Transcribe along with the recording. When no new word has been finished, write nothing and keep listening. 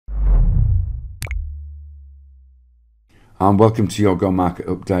And welcome to your Go Market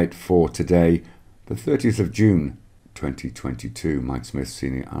update for today, the 30th of June 2022. Mike Smith,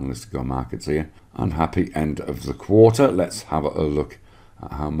 Senior Analyst at Go Markets here, and happy end of the quarter. Let's have a look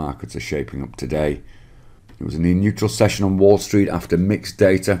at how markets are shaping up today. It was a neutral session on Wall Street after mixed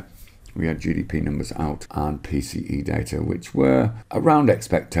data. We had GDP numbers out and PCE data, which were around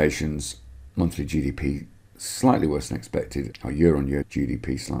expectations. Monthly GDP slightly worse than expected. Our year-on-year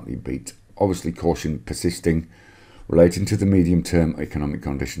GDP slightly beat. Obviously, caution persisting relating to the medium-term economic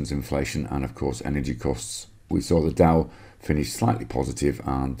conditions, inflation, and of course energy costs. We saw the Dow finish slightly positive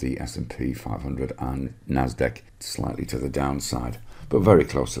and the S&P 500 and Nasdaq slightly to the downside, but very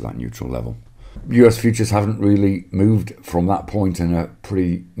close to that neutral level. US futures haven't really moved from that point and are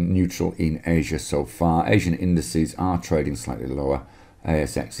pretty neutral in Asia so far. Asian indices are trading slightly lower.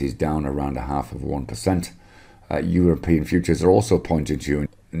 ASX is down around 0.5%. European futures are also pointing to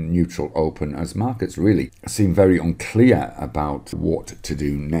neutral open as markets really seem very unclear about what to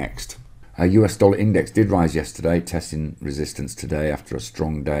do next. US dollar index did rise yesterday, testing resistance today after a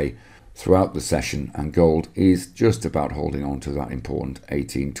strong day throughout the session, and gold is just about holding on to that important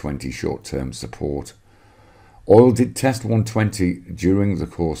 1820 short-term support. Oil did test 120 during the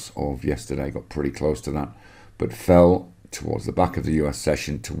course of yesterday, got pretty close to that, but fell towards the back of the US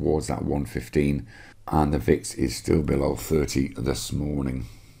session towards that 115, and the VIX is still below 30 this morning.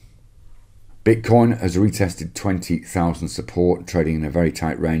 Bitcoin has retested 20,000 support, trading in a very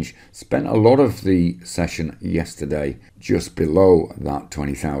tight range. Spent a lot of the session yesterday just below that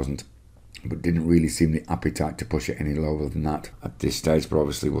 20,000, but didn't really seem the appetite to push it any lower than that at this stage. But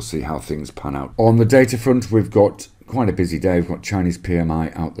obviously we'll see how things pan out. On the data front, we've got quite a busy day. We've got Chinese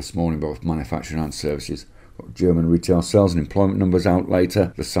PMI out this morning, both manufacturing and services. We've got German retail sales and employment numbers out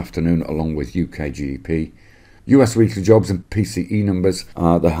later this afternoon, along with UK GDP. US weekly jobs and PCE numbers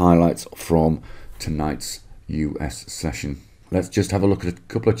are the highlights from tonight's US session. Let's just have a look at a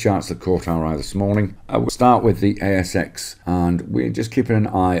couple of charts that caught our eye this morning. We'll start with the ASX, and we're just keeping an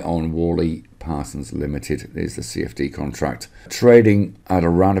eye on Worley Parsons Limited. There's the CFD contract, trading at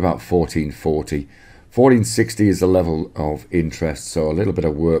around about 1440. 1460 is the level of interest, so a little bit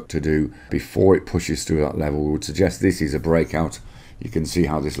of work to do before it pushes through that level. We would suggest this is a breakout. You can see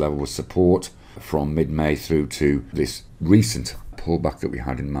how this level was support from mid-May through to this recent pullback that we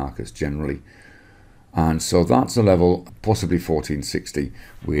had in markets generally. And so that's a level, possibly 1460,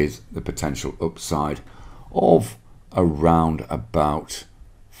 with the potential upside of around about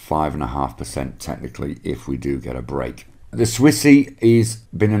 5.5% technically if we do get a break. The Swissy has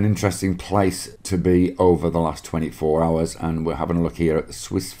been an interesting place to be over the last 24 hours, and we're having a look here at the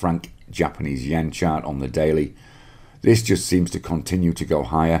Swiss franc Japanese yen chart on the daily. This just seems to continue to go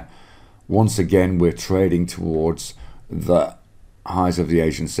higher. Once again, we're trading towards the highs of the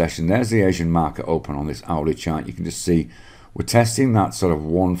Asian session. There's the Asian market open on this hourly chart. You can just see we're testing that sort of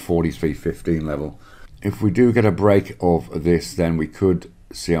 143.15 level. If we do get a break of this, then we could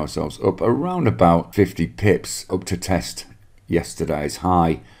see ourselves up around about 50 pips up to test yesterday's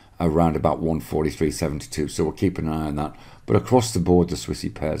high around about 143.72. So we're keeping an eye on that. But across the board, the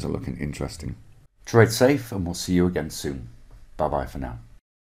Swissy pairs are looking interesting. Trade safe, and we'll see you again soon. Bye-bye for now.